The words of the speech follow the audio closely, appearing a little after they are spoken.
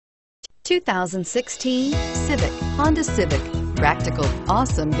2016 Civic, Honda Civic. Practical,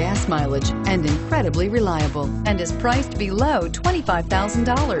 awesome gas mileage, and incredibly reliable, and is priced below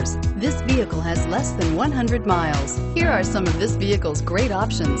 $25,000. This vehicle has less than 100 miles. Here are some of this vehicle's great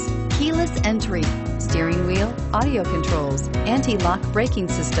options: keyless entry, steering wheel audio controls, anti-lock braking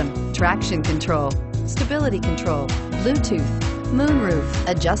system, traction control, stability control, Bluetooth, moonroof,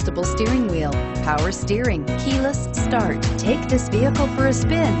 adjustable steering wheel, power steering, keyless start. Take this vehicle for a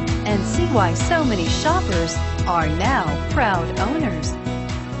spin and see why so many shoppers are now proud owners.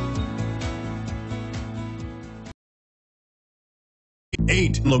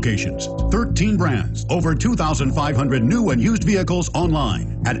 Eight locations, 13 brands, over 2,500 new and used vehicles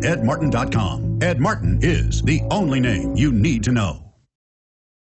online at edmartin.com. Ed Martin is the only name you need to know.